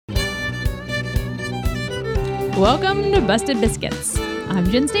Welcome to Busted Biscuits. I'm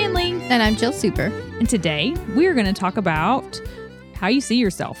Jen Stanley. And I'm Jill Super. And today we're going to talk about how you see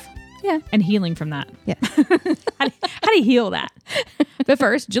yourself. Yeah. And healing from that. Yes. how do you heal that? But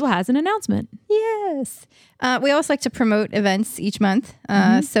first, Jill has an announcement. Yes. We always like to promote events each month.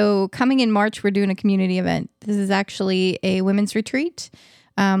 So coming in March, we're doing a community event. This is actually a women's retreat.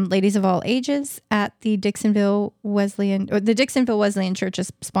 Ladies of all ages at the Dixonville Wesleyan Church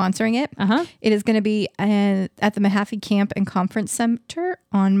is sponsoring it. It is going to be at the Mahaffey Camp and Conference Center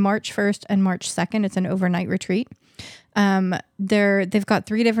on March 1st and March 2nd. It's an overnight retreat. They've got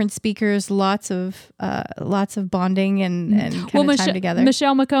 3 different speakers, lots of bonding and kind of time together.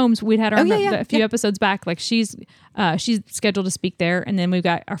 Michelle McCombs, we'd had her on a few episodes back. Like she's scheduled to speak there, and then we've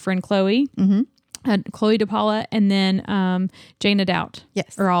got our friend Chloe. Chloe DePaula, and then Jana Doubt.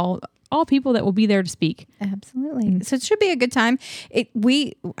 Yes. Are all people that will be there to speak. Absolutely. So it should be a good time.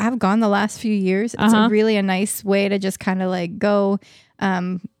 We have gone the last few years. It's a nice way to just kind of like go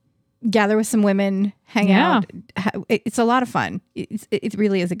gather with some women, hang out. It's a lot of fun. It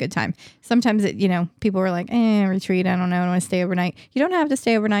really is a good time. Sometimes people are like, retreat, I don't know, I don't want to stay overnight. You don't have to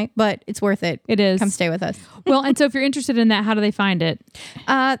stay overnight, but it's worth it. It is. Come stay with us. Well, and so if you're interested in that, how do they find it?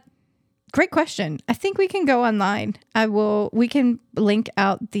 Great question. I think we can go online. We can link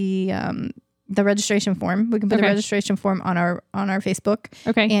out the registration form. We can put the registration form on our Facebook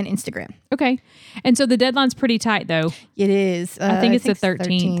and Instagram. Okay. And so the deadline's pretty tight though. It is. I think it's the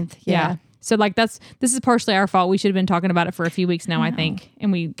 13th. Yeah. So this is partially our fault. We should have been talking about it for a few weeks now, I think.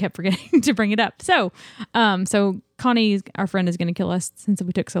 And we kept forgetting to bring it up. So Connie, our friend, is going to kill us since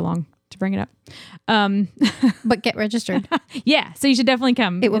we took so long to bring it up. But get registered. Yeah. So you should definitely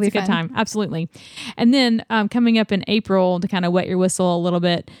come. It will be a good time. Absolutely. And then coming up in April, to kind of wet your whistle a little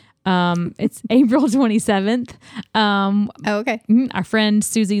bit, it's April 27th. Our friend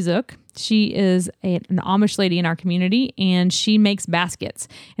Susie Zook, she is an Amish lady in our community, and she makes baskets.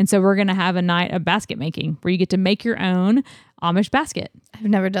 And so we're going to have a night of basket making where you get to make your own Amish basket. I've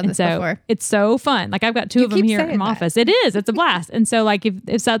never done this before. It's so fun. Like I've got 2 of them here in my office. It is. It's a blast. And so like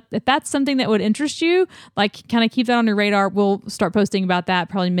if that's something that would interest you, like kind of keep that on your radar. We'll start posting about that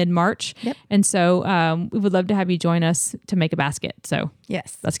probably mid-March. Yep. And so we would love to have you join us to make a basket. So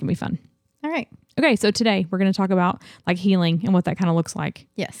yes, that's going to be fun. All right. Okay, so today we're going to talk about like healing and what that kind of looks like.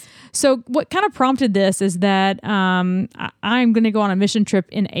 Yes. So what kind of prompted this is that I'm going to go on a mission trip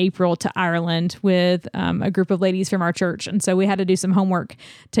in April to Ireland with a group of ladies from our church. And so we had to do some homework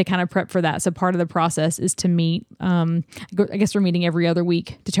to kind of prep for that. So part of the process is to meet, I guess we're meeting every other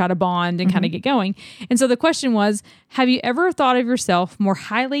week to try to bond and kind of get going. And so the question was, have you ever thought of yourself more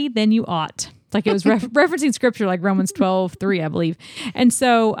highly than you ought? Like it was referencing scripture, like Romans 12:3, I believe. And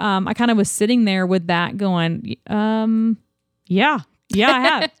so I kind of was sitting there with that going, yeah,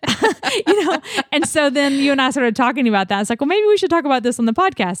 I have. And so then you and I started talking about that. It's like, well, maybe we should talk about this on the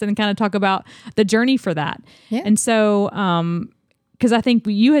podcast and kind of talk about the journey for that. Yeah. And so, because I think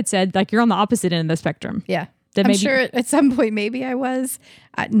you had said like you're on the opposite end of the spectrum. Yeah. I'm sure at some point maybe I was.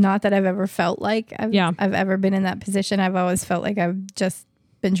 Not that I've ever felt like I've ever been in that position. I've always felt like I've just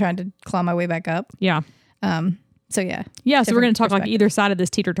been trying to claw my way back up. Yeah. So yeah. Yeah. So we're going to talk like either side of this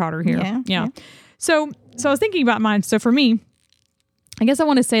teeter-totter here. Yeah. So I was thinking about mine. So for me, I guess I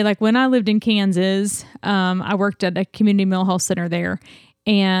want to say like when I lived in Kansas, I worked at a community mental health center there,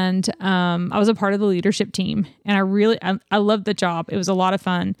 and I was a part of the leadership team, and I loved the job. It was a lot of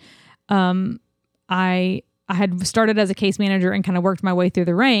fun. I had started as a case manager and kind of worked my way through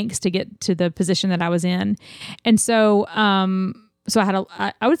the ranks to get to the position that I was in. And so,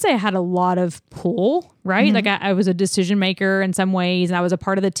 I would say I had a lot of pull, right? Mm-hmm. Like I was a decision maker in some ways, and I was a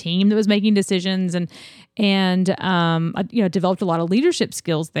part of the team that was making decisions, and I, developed a lot of leadership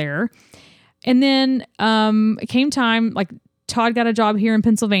skills there. And then it came time, like Todd got a job here in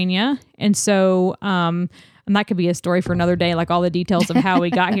Pennsylvania, and so and that could be a story for another day, like all the details of how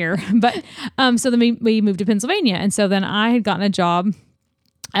we got here. But so then we moved to Pennsylvania, and so then I had gotten a job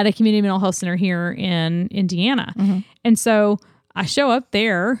at a community mental health center here in Indiana, and so I show up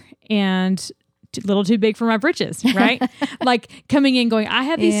there and a little too big for my britches, right? Like coming in going, I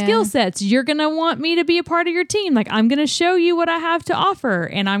have these skill sets. You're going to want me to be a part of your team. Like I'm going to show you what I have to offer,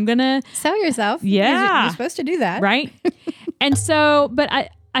 and I'm going to sell yourself. Yeah. You're supposed to do that. Right. And so, but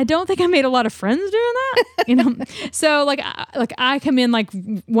I don't think I made a lot of friends doing that, So like I come in like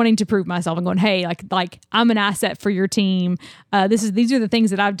wanting to prove myself and going, hey, like I'm an asset for your team. These are the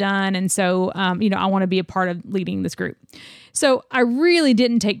things that I've done. And so, I want to be a part of leading this group. So I really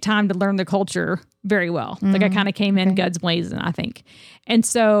didn't take time to learn the culture very well. Like I kind of came in guns blazing, I think. And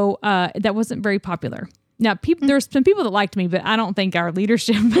so that wasn't very popular. Now, there's some people that liked me, but I don't think our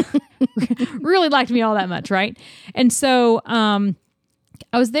leadership really liked me all that much, right? And so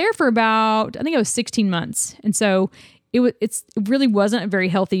I was there for about, I think it was 16 months. And so it really wasn't a very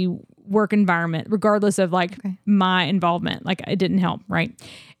healthy work environment, regardless of like my involvement. Like it didn't help, right?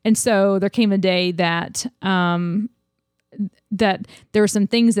 And so there came a day that that there were some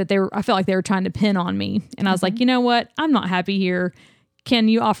things that I felt like they were trying to pin on me. And I was like, you know what? I'm not happy here. Can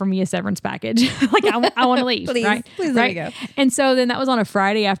you offer me a severance package? Like I want to leave, please, right? Please right? let me go. And so then that was on a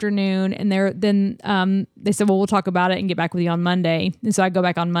Friday afternoon, and they said, well, we'll talk about it and get back with you on Monday. And so I go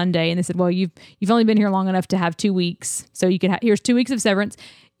back on Monday, and they said, well, you've only been here long enough to have 2 weeks, so you can here's 2 weeks of severance,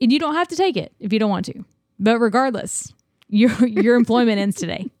 and you don't have to take it if you don't want to. But regardless, your employment ends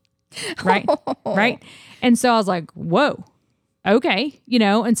today, right? Right? And so I was like, whoa. Okay,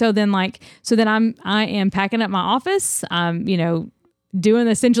 and so then I am packing up my office. Doing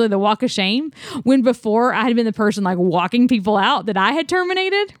essentially the walk of shame, when before I had been the person like walking people out that I had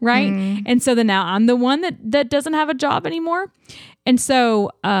terminated, right? And so then now I'm the one that doesn't have a job anymore. And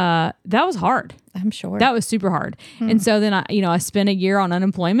so that was hard. I'm sure. That was super hard. And so then I spent a year on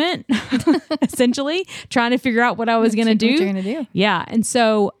unemployment, essentially trying to figure out what I was going to do. What you're going to do. Yeah. And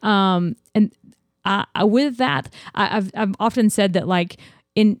so with that, I've often said that like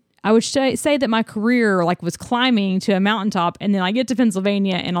I would say that my career like was climbing to a mountaintop, and then I get to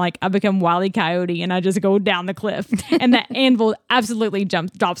Pennsylvania and like I become Wile E. Coyote and I just go down the cliff, and that anvil absolutely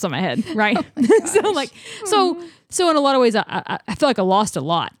drops on my head, right? Oh so in a lot of ways I feel like I lost a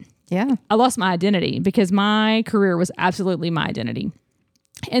lot. Yeah, I lost my identity because my career was absolutely my identity,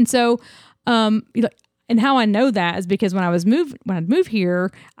 and so and how I know that is because when I'd move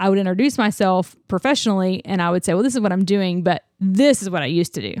here, I would introduce myself professionally and I would say, well, this is what I'm doing, but this is what I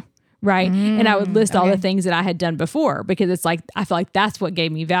used to do. Right. And I would list all the things that I had done before, because it's like, I feel like that's what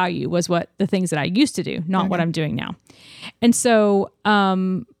gave me value, was the things that I used to do, not what I'm doing now. And so,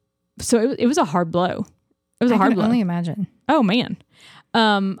 it was a hard blow. It was a hard blow. I can only imagine. Oh man.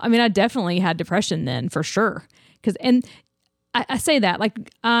 I definitely had depression then for sure. I say that like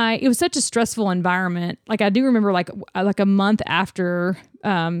it was such a stressful environment. Like I do remember like a month after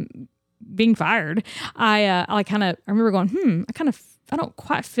being fired, I remember going, I don't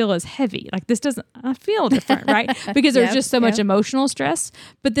quite feel as heavy. Like I feel different, right? Because there's just so much emotional stress.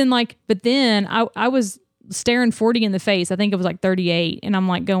 But then I was staring 40 in the face. I think it was like 38, and I'm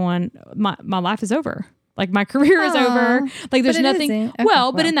like going, my life is over. Like my career is over. Like there's nothing.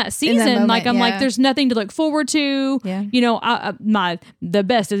 Okay, but in that season, in that moment, like I'm like, there's nothing to look forward to. Yeah. The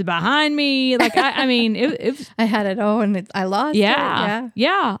best is behind me. Like it I had it all and I lost. Yeah. It.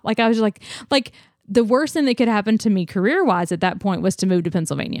 Yeah. Like I was like the worst thing that could happen to me career wise at that point was to move to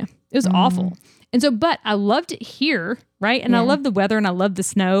Pennsylvania. It was awful. And so, but I loved it here. Right. And I loved the weather and I loved the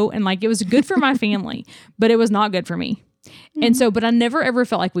snow, and like it was good for my family, but it was not good for me. And so, but I never ever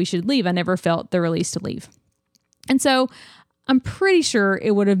felt like we should leave. I never felt the release to leave. And so I'm pretty sure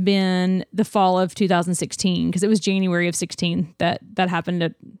it would have been the fall of 2016, because it was January of 16 that happened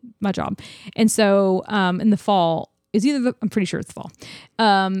at my job. And so in the fall, I'm pretty sure it's the fall.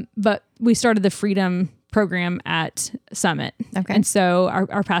 But we started the Freedom program at Summit. Okay. And so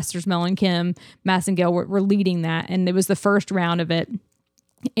our pastors, Mel and Kim Massengale, were leading that. And it was the first round of it.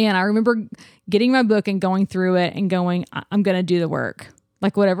 And I remember getting my book and going through it and going, I'm going to do the work.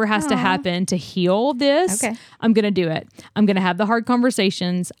 Like whatever has to happen to heal this, I'm going to do it. I'm going to have the hard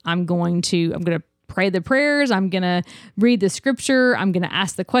conversations. I'm going to pray the prayers. I'm going to read the scripture. I'm going to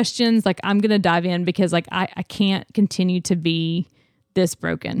ask the questions. Like I'm going to dive in, because like I can't continue to be this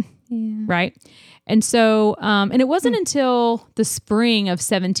broken. Yeah. Right. And so, and it wasn't until the spring of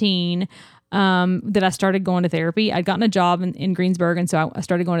 17 that I started going to therapy. I'd gotten a job in Greensburg. And so I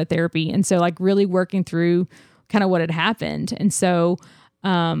started going to therapy. And so like really working through kind of what had happened. And so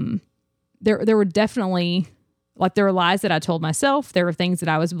there were definitely, like, there were lies that I told myself. There were things that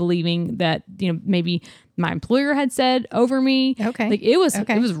I was believing that, maybe my employer had said over me. Okay. Like it was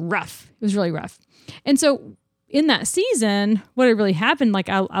rough. It was really rough. And so in that season, what had really happened, like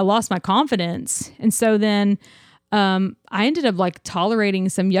I lost my confidence. And so then I ended up like tolerating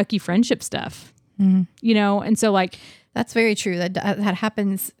some yucky friendship stuff, and so like, that's very true. That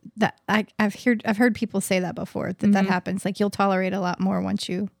happens. That I've heard people say that before, that happens. Like you'll tolerate a lot more when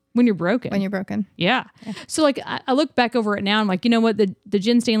you're broken. When you're broken. Yeah. So like I look back over it now, I'm like, you know what? The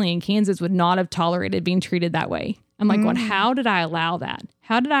Jen Stanley in Kansas would not have tolerated being treated that way. I'm like, going, how did I allow that?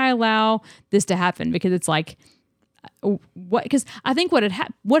 How did I allow this to happen? Because it's like, what? Because I think what had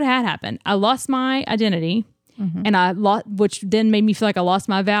happened, I lost my identity, and I lost, which then made me feel like I lost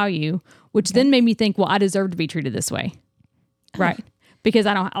my value, which then made me think, well, I deserve to be treated this way. Right. because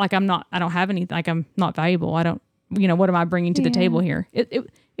I don't have anything, like I'm not valuable. I don't, what am I bringing to the table here? It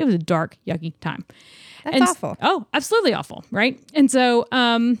was a dark, yucky time. That's awful. Oh, absolutely awful. Right. And so,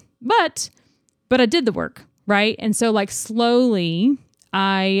 but I did the work. Right. And so like slowly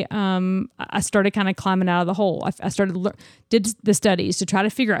I started kind of climbing out of the hole. I started did the studies to try to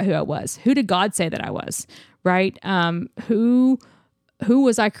figure out who I was. Who did God say that I was? Right. Who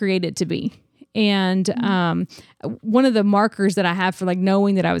was I created to be? And one of the markers that I have for like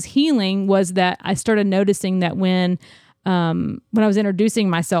knowing that I was healing was that I started noticing that when I was introducing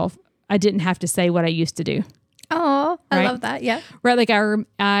myself, I didn't have to say what I used to do. Oh, I right? love that. Yeah. Right. Like I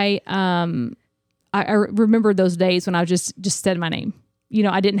remember those days when I just said my name.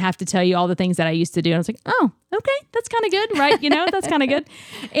 I didn't have to tell you all the things that I used to do. And I was like, oh, okay, that's kind of good, right? That's kind of good.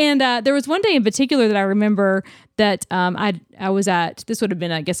 And there was one day in particular that I remember that I was at, this would have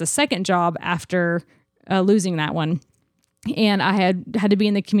been, I guess, a second job after losing that one. And I had to be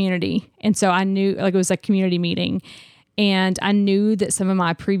in the community. And so I knew, like, it was a community meeting. And I knew that some of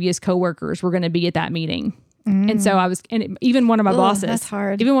my previous coworkers were going to be at that meeting. And so even one of my bosses, that's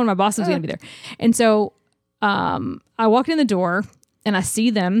hard. Even one of my bosses was going to be there. And so I walked in the door and I see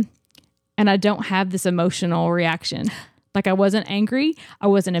them and I don't have this emotional reaction. Like I wasn't angry. I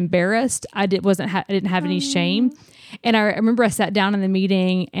wasn't embarrassed. I didn't have any shame. And I remember I sat down in the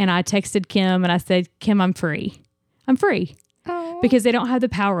meeting and I texted Kim and I said, Kim, I'm free. I'm free. Oh. Because they don't have the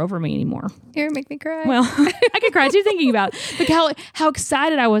power over me anymore. You're gonna make me cry. Well, I could cry too thinking about like how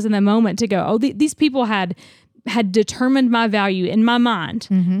excited I was in the moment to go, these people had determined my value in my mind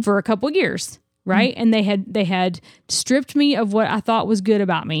for a couple of years, right? And they had stripped me of what I thought was good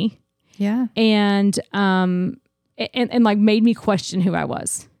about me. Yeah. And like made me question who I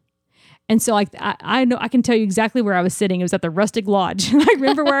was. And so like, I know I can tell you exactly where I was sitting. It was at the Rustic Lodge. I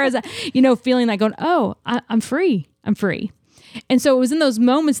remember where I was at, feeling like going, oh, I'm free. I'm free. And so it was in those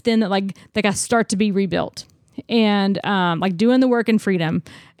moments then that like I start to be rebuilt and like doing the work in freedom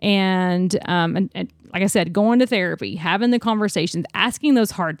and like I said, going to therapy, having the conversations, asking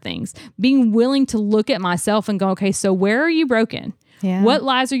those hard things, being willing to look at myself and go, okay, so where are you broken? Yeah. What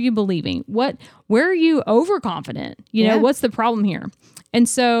lies are you believing? Where are you overconfident? What's the problem here? And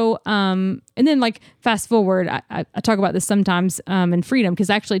so, and then like fast forward, I talk about this sometimes in freedom because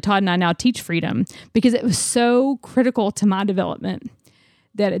actually Todd and I now teach freedom because it was so critical to my development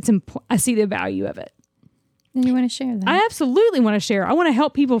that it's important. I see the value of it. And you want to share that? I absolutely want to share. I want to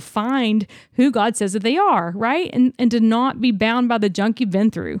help people find who God says that they are, right? And to not be bound by the junk you've been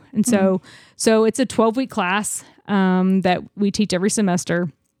through. And so it's a 12-week class that we teach every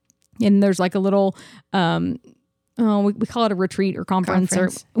semester. And there's like a little, we call it a retreat or conference.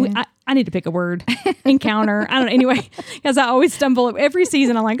 I need to pick a word. Encounter. I don't know. Anyway, because I always stumble every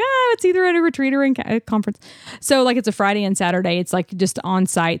season. I'm like, it's either at a retreat or a conference. So like it's a Friday and Saturday. It's like just on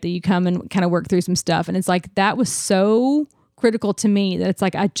site that you come and kind of work through some stuff. And it's like, that was so critical to me that it's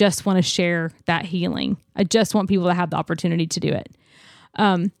like, I just want to share that healing. I just want people to have the opportunity to do it.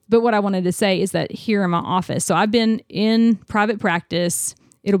 But what I wanted to say is that here in my office, so I've been in private practice.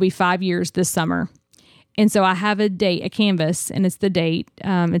 It'll be 5 years this summer. And so I have a date, a canvas, and it's the date.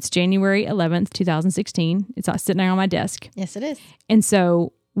 It's January 11th, 2016. It's sitting there on my desk. Yes, it is. And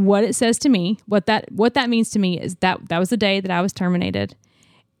so what it says to me, what that means to me is that was the day that I was terminated.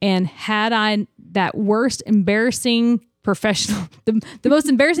 And had I that worst embarrassing professional, the most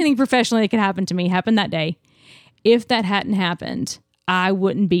embarrassing thing professionally that could happen to me happened that day. If that hadn't happened, I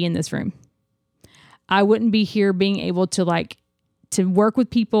wouldn't be in this room. I wouldn't be here being able to to work with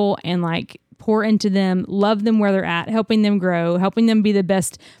people and pour into them, love them where they're at, helping them grow, helping them be the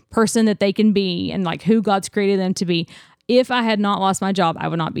best person that they can be and who God's created them to be. If I had not lost my job, I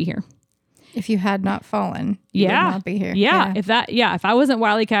would not be here. If you had not fallen, you would not be here. Yeah. If I wasn't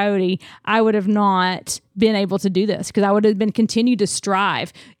Wile E. Coyote, I would have not been able to do this because I would have been continued to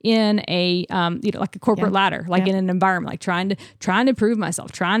strive in a, like a corporate ladder, in an environment, trying to prove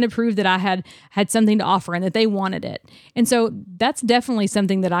myself, trying to prove that I had something to offer and that they wanted it. And so that's definitely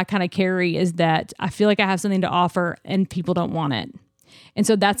something that I kind of carry is that I feel like I have something to offer and people don't want it. And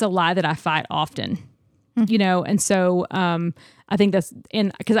so that's a lie that I fight often. And so I think that's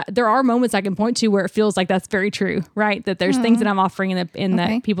because there are moments I can point to where it feels like that's very true, right? That there's things that I'm offering and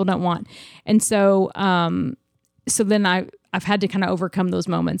that people don't want. And so, so then I've had to kind of overcome those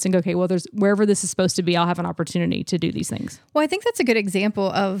moments and go, okay, well, there's wherever this is supposed to be, I'll have an opportunity to do these things. Well, I think that's a good example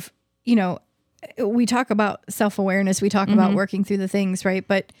of, we talk about self-awareness, we talk about working through the things, right?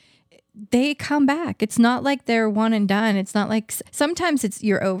 But they come back. It's not like they're one and done. It's not like sometimes it's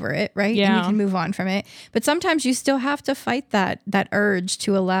you're over it, right? Yeah. And you can move on from it. But sometimes you still have to fight that urge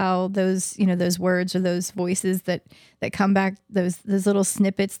to allow those, those words or those voices that come back, those little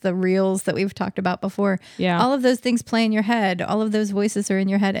snippets, the reels that we've talked about before. Yeah. All of those things play in your head. All of those voices are in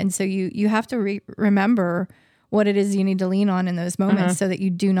your head. And so you have to remember what it is you need to lean on in those moments so that you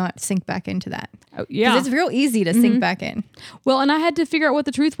do not sink back into that. Oh, yeah. Because it's real easy to sink back in. Well, and I had to figure out what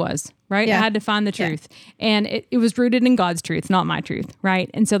the truth was, right? Yeah. I had to find the truth. And it was rooted in God's truth, not my truth, right?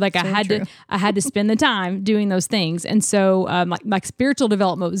 And so like I had to spend the time doing those things. And so like spiritual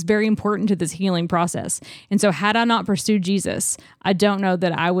development was very important to this healing process. And so had I not pursued Jesus, I don't know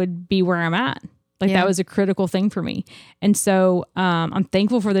that I would be where I'm at. Like that was a critical thing for me. And so I'm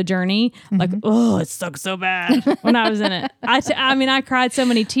thankful for the journey. Like, it sucked so bad when I was in it. I mean, I cried so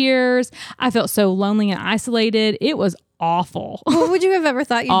many tears. I felt so lonely and isolated. It was awful. Well, would you have ever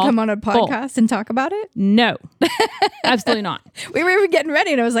thought you'd come on a podcast and talk about it? No, absolutely not. We were even getting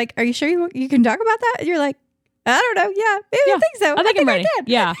ready and I was like, are you sure you can talk about that? And you're like, I don't know. Yeah, maybe I think so. I think I'm ready. I can.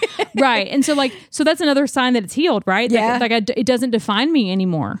 Yeah, right. And so so that's another sign that it's healed, right? Yeah. It doesn't define me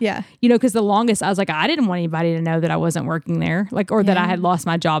anymore. Yeah. Because the longest I was like, I didn't want anybody to know that I wasn't working there, or that I had lost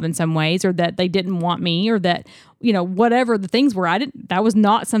my job in some ways, or that they didn't want me, or that, whatever the things were, that was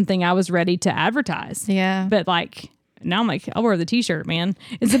not something I was ready to advertise. Yeah. But now I'm like, I'll wear the t-shirt, man.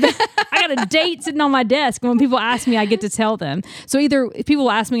 I got a date sitting on my desk. When people ask me, I get to tell them. So either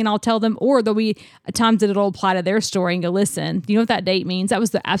people ask me and I'll tell them, or there'll be times that it'll apply to their story and go, listen, do you know what that date means? That was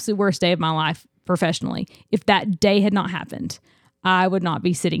the absolute worst day of my life professionally. If that day had not happened, I would not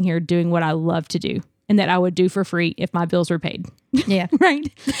be sitting here doing what I love to do, and that I would do for free if my bills were paid. Yeah.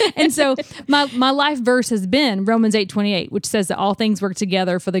 Right. And so my life verse has been Romans 8:28, which says that all things work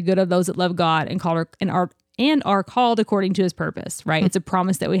together for the good of those that love God and are called according to his purpose, right? It's a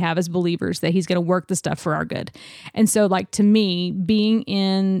promise that we have as believers that he's going to work the stuff for our good. And so to me, being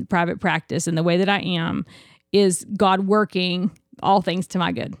in private practice and the way that I am is God working all things to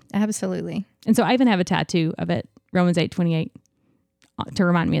my good. Absolutely. And so I even have a tattoo of it, Romans 8:28. To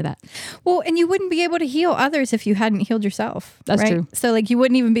remind me of that. Well, and you wouldn't be able to heal others if you hadn't healed yourself. That's right? true. So you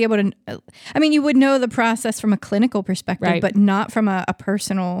wouldn't even be able to, you would know the process from a clinical perspective, right, but not from a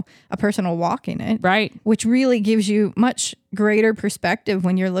personal walk in it. Right. Which really gives you much greater perspective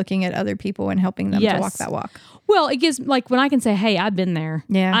when you're looking at other people and helping them to walk that walk. Well, it gives when I can say, hey, I've been there.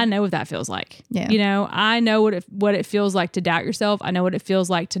 Yeah. I know what that feels like. Yeah. I know what it feels like to doubt yourself. I know what it feels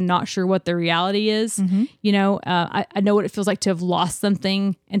like to not sure what the reality is. Mm-hmm. I know what it feels like to have lost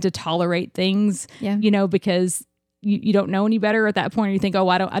something and to tolerate things, because you don't know any better at that point. You think, oh,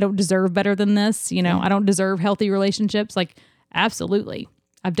 I don't deserve better than this. I don't deserve healthy relationships. Absolutely.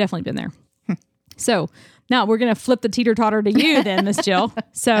 I've definitely been there. So now we're going to flip the teeter-totter to you then, Miss Jill.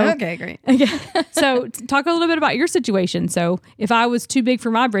 So okay, great. So talk a little bit about your situation. So if I was too big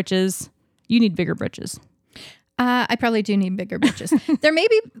for my britches, you need bigger britches. I probably do need bigger britches. There may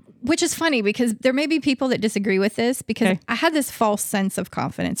be, which is funny because there may be people that disagree with this because I had this false sense of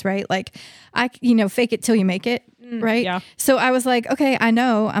confidence, right? Like fake it till you make it, right? Yeah. So I was like, okay, I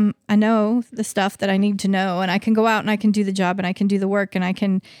know the stuff that I need to know, and I can go out and I can do the job and I can do the work and I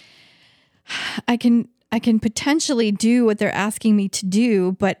can potentially do what they're asking me to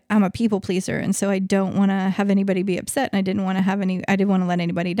do, but I'm a people pleaser. And so I don't want to have anybody be upset. And I didn't want to let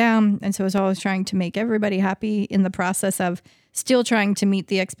anybody down. And so I was always trying to make everybody happy in the process of still trying to meet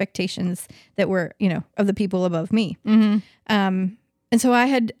the expectations that were, of the people above me. Mm-hmm. And so I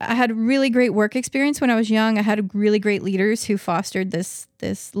had really great work experience when I was young. I had really great leaders who fostered this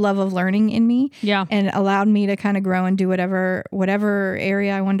love of learning in me, and allowed me to kind of grow and do whatever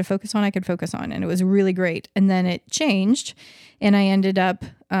area I wanted to focus on, I could focus on, and it was really great. And then it changed, and I ended up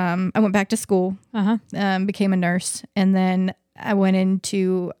I went back to school, became a nurse, and then I went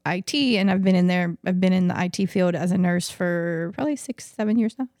into IT, and I've been in the IT field as a nurse for probably 6-7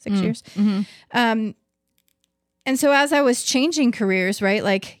 years now, 6 years. Mm-hmm. And so as I was changing careers,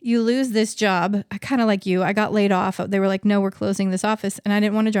 right, you lose this job. I kind of like you. I got laid off. They were like, no, we're closing this office. And I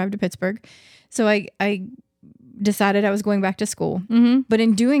didn't want to drive to Pittsburgh. So I decided I was going back to school. Mm-hmm. But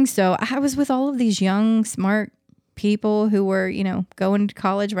in doing so, I was with all of these young, smart people who were, going to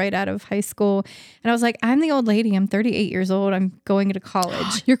college right out of high school. And I was like, I'm the old lady. I'm 38 years old. I'm going to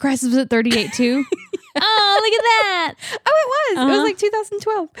college. Your crisis was at 38 too? Oh, look at that. Oh, it was. It was like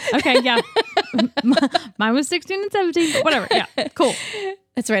 2012. Okay, yeah. Mine was 16 and 17, but whatever. Yeah, cool.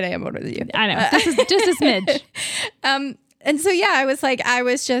 That's right. I am older than you. I know. Just a smidge. And so, I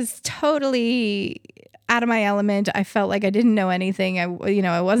was just totally out of my element. I felt like I didn't know anything. I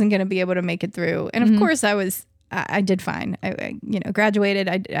wasn't going to be able to make it through. And of course, I was I did fine. I graduated.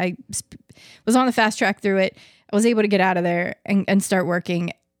 I was on the fast track through it. I was able to get out of there and start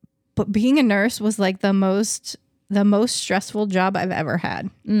working. But being a nurse was like the most stressful job I've ever had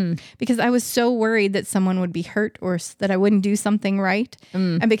because I was so worried that someone would be hurt or that I wouldn't do something right.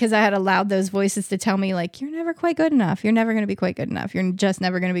 And because I had allowed those voices to tell me like, you're never quite good enough. You're never going to be quite good enough. You're just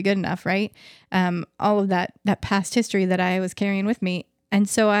never going to be good enough. Right. All of that past history that I was carrying with me. And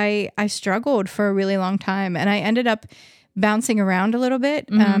so I struggled for a really long time, and I ended up bouncing around a little bit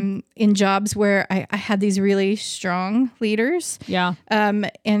in jobs where I had these really strong leaders,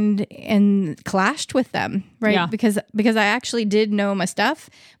 and clashed with them, right? Because I actually did know my stuff,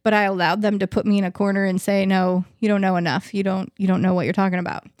 but I allowed them to put me in a corner and say, "No, you don't know enough. You don't know what you're talking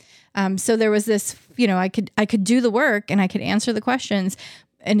about." So there was this, I could do the work and I could answer the questions.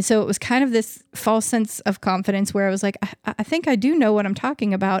 And so it was kind of this false sense of confidence where I was like, I think I do know what I'm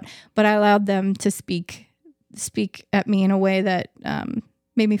talking about, but I allowed them to speak at me in a way that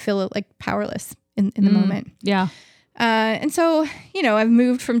made me feel like powerless in the moment. Yeah. And so, I've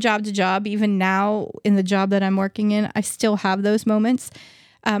moved from job to job. Even now in the job that I'm working in, I still have those moments.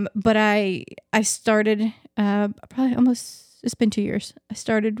 But I started probably it's been 2 years. I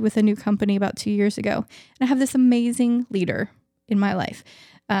started with a new company about 2 years ago. And I have this amazing leader in my life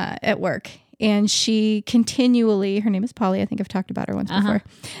at work. And she continually, her name is Polly. I think I've talked about her once before.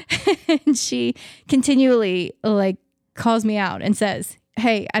 And she continually calls me out and says,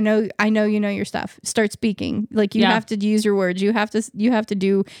 "Hey, I know you know your stuff. Start speaking. Like you have to use your words. You have to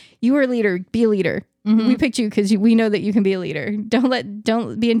do, you are a leader, be a leader. We picked you because we know that you can be a leader.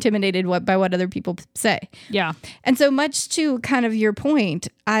 Don't be intimidated by what other people say." Yeah. And so much to kind of your point,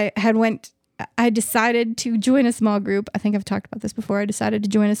 I decided to join a small group. I think I've talked about this before. I decided to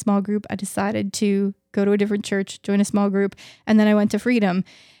join a small group. I decided to go to a different church, join a small group. And then I went to Freedom.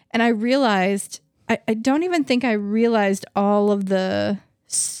 And I realized, I don't even think I realized all of the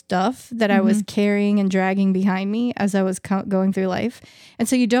stuff that I was carrying and dragging behind me as I was going through life. And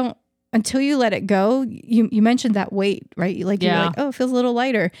so until you let it go, you mentioned that weight, right? Like, you're like, oh, it feels a little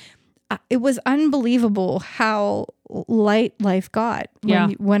lighter. It was unbelievable how light life got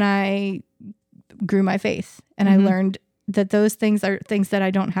when I grew my faith, and I learned that those things are things that I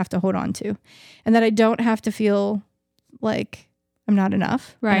don't have to hold on to, and that I don't have to feel like I'm not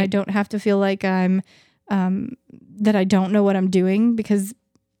enough. Right. And I don't have to feel like I'm that I don't know what I'm doing, because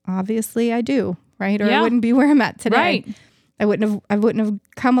obviously I do, right? Or I wouldn't be where I'm at today. Right. I wouldn't have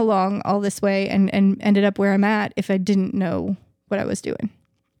come along all this way and ended up where I'm at if I didn't know what I was doing.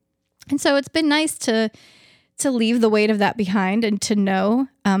 And so it's been nice to leave the weight of that behind and to know.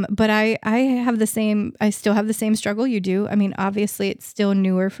 But I still have the same struggle you do. I mean, obviously it's still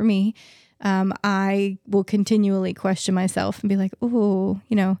newer for me. I will continually question myself and be like, oh,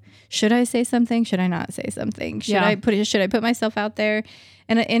 should I say something? Should I not say something? Should I put myself out there?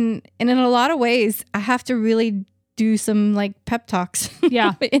 And in a lot of ways, I have to really do some pep talks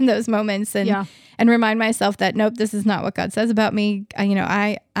in those moments and remind myself that, nope, this is not what God says about me.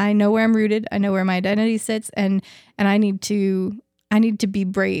 I know where I'm rooted. I know where my identity sits, and I need to be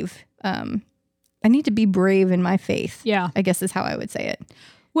brave. I need to be brave in my faith. Yeah. I guess is how I would say it.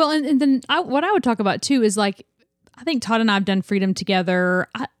 Well, and then what I would talk about too is I think Todd and I have done Freedom together.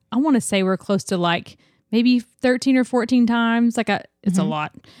 I want to say we're close to maybe 13 or 14 times. It's a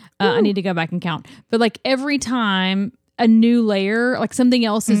lot. I need to go back and count. But every time a new layer, something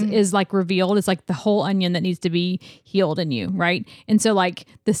else is revealed. It's the whole onion that needs to be healed in you, right? And so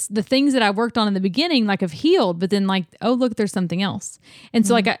the things that I worked on in the beginning have healed, but then oh look, there's something else. And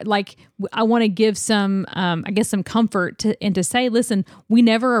so I want to give some some comfort to say, listen, we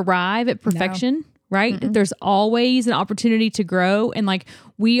never arrive at perfection. No. Right? Mm-hmm. There's always an opportunity to grow. And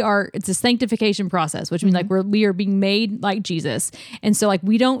it's a sanctification process, which means we are being made like Jesus. And so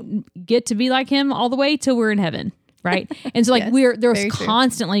we don't get to be like him all the way till we're in heaven. Right. And so yes, there's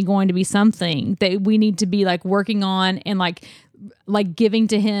constantly going to be something that we need to be working on and giving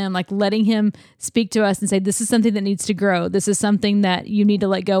to him, letting him speak to us and say, this is something that needs to grow. This is something that you need to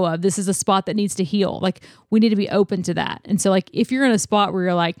let go of. This is a spot that needs to heal. We need to be open to that. And so if you're in a spot where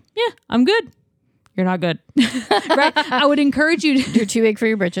you're yeah, I'm good. You're not good, right? I would encourage you to... You're too big for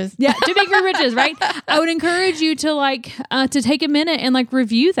your britches. Yeah, too big for your britches, right? I would encourage you to to take a minute and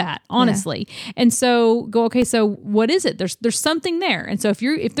review that, honestly. Yeah. And so go, okay, so what is it? There's something there. And so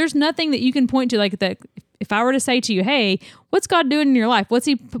if there's nothing that you can point to, if I were to say to you, hey, what's God doing in your life?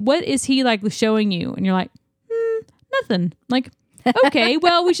 What is he showing you? And you're like, nothing. Okay,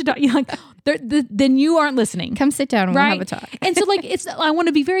 well, we should talk. Then you aren't listening. Come sit down and we'll have a talk. And so I want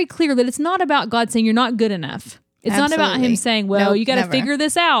to be very clear that it's not about God saying you're not good enough. It's not about him saying, well, Nope, you got to never. figure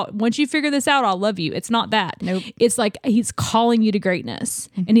this out. Once you figure this out, I'll love you. It's not that. Nope. It's like he's calling you to greatness.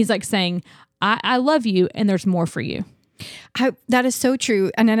 And he's like saying, I love you and there's more for you. That is so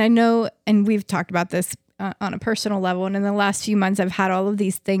true. And then I know, and we've talked about this on a personal level. And in the last few months, I've had all of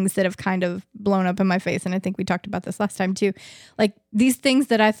these things that have kind of blown up in my face. And I think we talked about this last time too. Like these things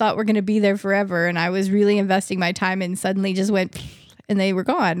that I thought were going to be there forever. And I was really investing my time in suddenly just went and they were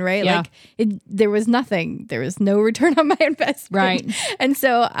gone, right? Yeah. Like there was nothing. There was no return on my investment. Right. And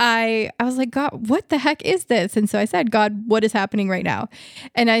so I was like, God, what the heck is this? And so I said, God, what is happening right now?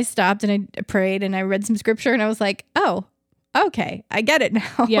 And I stopped and I prayed and I read some scripture and I was like, oh, okay, I get it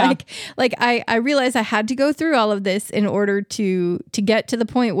now. Yeah. like I realized I had to go through all of this in order to get to the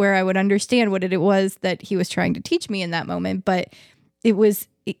point where I would understand what it was that he was trying to teach me in that moment. But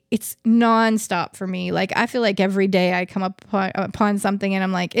it's nonstop for me. Like I feel like every day I come upon something and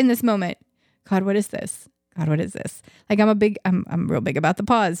I'm like, in this moment, God, what is this? God, what is this? Like I'm real big about the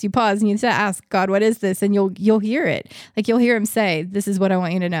pause. You pause and you ask God, what is this? And you'll hear it. Like you'll hear him say, this is what I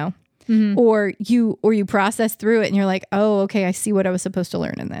want you to know. Mm-hmm. Or you process through it and you're like, oh, okay, I see what I was supposed to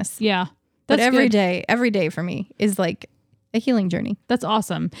learn in this. Yeah. But every day for me is like a healing journey. That's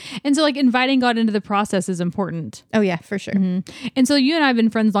awesome. And so like inviting God into the process is important. Oh yeah, for sure. Mm-hmm. And so you and I have been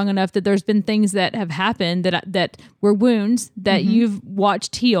friends long enough that there's been things that have happened that were wounds that you've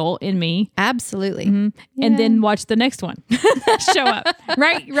watched heal in me. Absolutely. Mm-hmm. Yeah. And then watch the next one show up.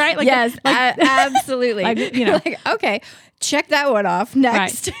 Right? Like, yes, absolutely. Like, like, okay, check that one off.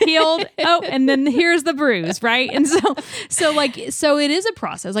 Next. Right. Healed. Oh, and then here's the bruise. Right. And so it is a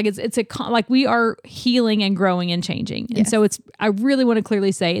process. Like like we are healing and growing and changing. And so I really want to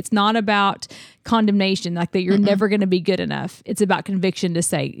clearly say it's not about condemnation, like that you're never going to be good enough. It's about conviction to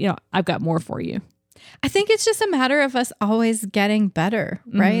say, I've got more for you. I think it's just a matter of us always getting better,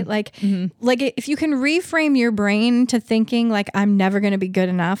 right? Like if you can reframe your brain to thinking like I'm never going to be good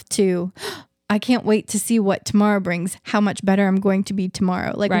enough to I can't wait to see what tomorrow brings, how much better I'm going to be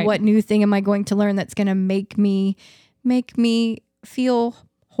tomorrow. Like what new thing am I going to learn that's going to make me feel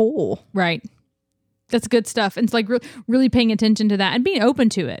whole. Right. That's good stuff. And it's like really paying attention to that and being open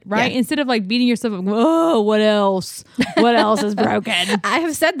to it, right? Yeah. Instead of like beating yourself up, whoa, what else? What else is broken? I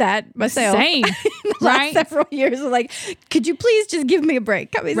have said that myself. Same. The last several years. Like, could you please just give me a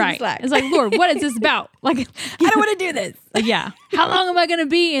break? Cut me some slack. It's like, Lord, what is this about? Like, I don't want to do this. Like, yeah. How long am I going to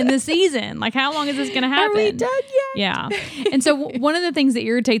be in this season? Like, how long is this going to happen? Are we done yet? Yeah. And so one of the things that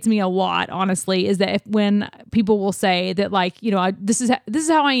irritates me a lot, honestly, is that when people will say that, like, this is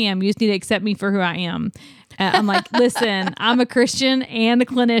how I am. You just need to accept me for who I am. I'm like, listen, I'm a Christian and a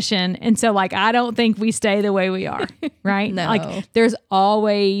clinician. And so like, I don't think we stay the way we are, right? No. Like there's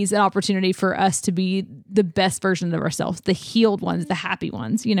always an opportunity for us to be the best version of ourselves, the healed ones, the happy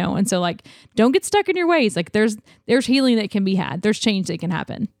ones, And so like, don't get stuck in your ways. Like there's healing that can be had. There's change that can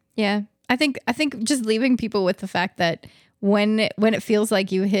happen. Yeah. I think just leaving people with the fact that when it feels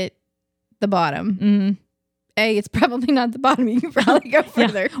like you hit the bottom, it's probably not the bottom. You can probably go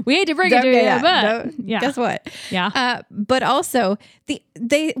further. Yeah. We hate to break it to you, but guess what? Yeah. But also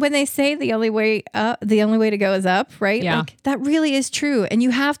when they say the only way to go is up, right? Yeah. Like that really is true. And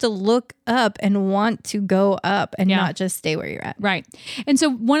you have to look up and want to go up and not just stay where you're at. Right. And so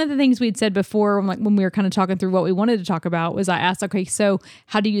one of the things we'd said before, like when we were kind of talking through what we wanted to talk about, was I asked, okay, so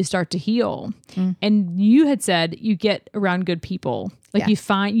how do you start to heal? And you had said you get around good people. Like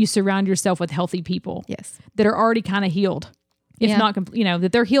you surround yourself with healthy people. Yes. That are already kind of healed. If not,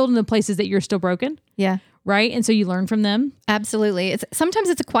 that they're healed in the places that you're still broken. Yeah. Right. And so you learn from them. Absolutely. Sometimes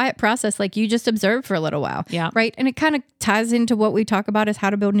it's a quiet process. Like you just observe for a little while. Yeah. Right. And it kind of ties into what we talk about is how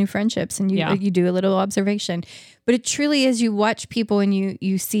to build new friendships. And you do a little observation, but it truly is, you watch people and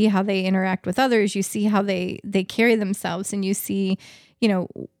you see how they interact with others. You see how they carry themselves, and you see,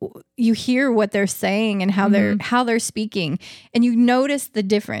 you hear what they're saying and how they're speaking, and you notice the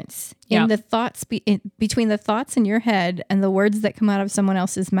difference in the thoughts between the thoughts in your head and the words that come out of someone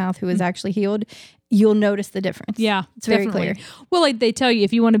else's mouth who is actually healed. You'll notice the difference. Yeah, it's very clear. Well, like they tell you,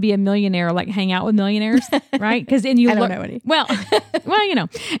 if you want to be a millionaire, like hang out with millionaires, right? Because then I don't know any. Well,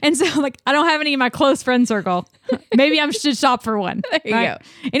 and so like I don't have any in my close friend circle. Maybe I should shop for one. There you go.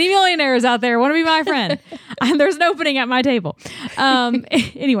 Any millionaires out there want to be my friend? There's an opening at my table.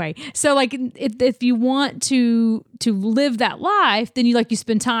 Anyway, so like if you want to to live that life, then you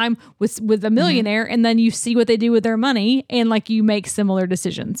spend time with a millionaire, and then you see what they do with their money, and like you make similar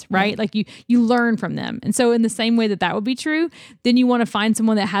decisions, right? Like you learn from them. And so in the same way that would be true, then you want to find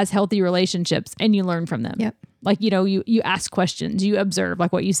someone that has healthy relationships and you learn from them. Yep. Like, you ask questions, you observe,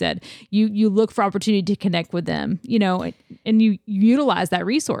 like what you said, you look for opportunity to connect with them, and you utilize that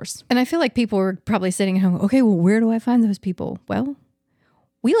resource. And I feel like people were probably sitting at home, okay, well, where do I find those people? Well,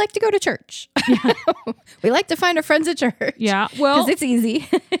 we like to go to church. Yeah. We like to find our friends at church. Yeah. Well, because it's easy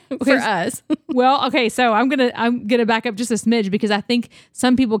for us. Well, okay. So I'm going to back up just a smidge, because I think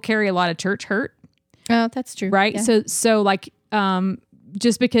some people carry a lot of church hurt. Oh, that's true. Right. Yeah. So like,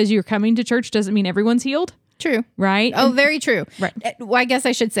 just because you're coming to church doesn't mean everyone's healed. True. Right. Oh, very true. Right. Well, I guess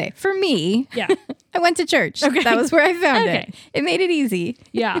I should say, for me, yeah, I went to church. Okay. That was where I found Okay. it. It made it easy.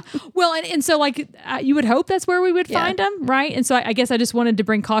 Yeah. Well, and so like you would hope that's where we would find them. Right. And so I guess I just wanted to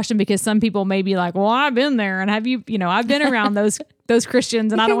bring caution, because some people may be like, well, I've been there, and have you, I've been around those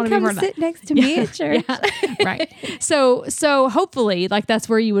Christians, and I don't want to be part of that. Sit next to me at church. Yeah. Right. So hopefully like that's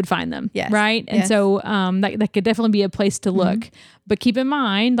where you would find them. Yes. Right. And Yes. so that could definitely be a place to look, but keep in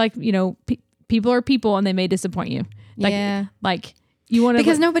mind, like, people are people, and they may disappoint you. Like, Yeah. Like you want to,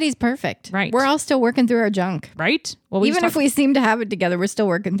 Because nobody's perfect. Right. We're all still working through our junk. right. Well, Even if we seem to have it together, we're still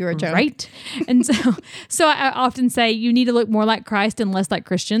working through our junk. right. And so I often say you need to look more like Christ and less like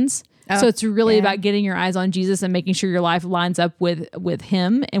Christians. So it's really about getting your eyes on Jesus and making sure your life lines up with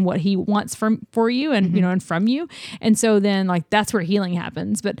him and what he wants for you and, and from you. And so then like, that's where healing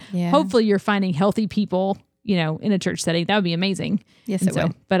happens. But hopefully you're finding healthy people, in a church setting. That would be amazing. Yes, and it so,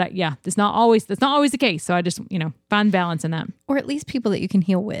 would. But that's not always the case. So I just, find balance in that. Or at least people that you can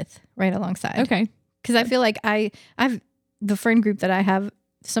heal with right alongside. Okay. Because I feel like I've the friend group that I have,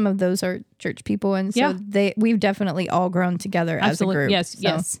 some of those are church people. And so we've definitely all grown together as a group. Yes. So,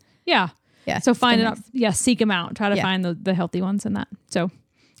 Yes. Yeah. Yeah. So find it nice. out. Yeah. Seek them out. Try to find the healthy ones in that. So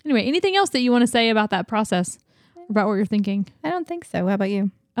anyway, anything else that you want to say about that process, about what you're thinking? I don't think so. How about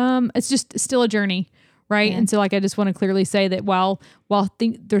you? It's just still a journey. Right. Yeah. And so like, I just want to clearly say that while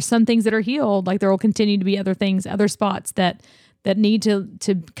there's some things that are healed, like there will continue to be other things, other spots that need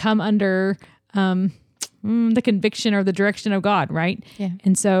to come under, the conviction or the direction of God. Right. Yeah.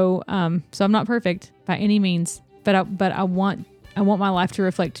 And so, so I'm not perfect by any means, but I want my life to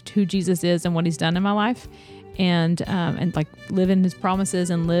reflect who Jesus is and what he's done in my life, and like live in his promises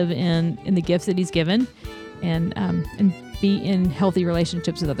and live in the gifts that he's given, and be in healthy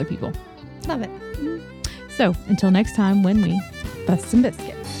relationships with other people. Love it. So until next time, when we Bust some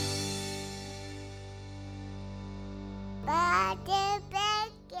biscuits.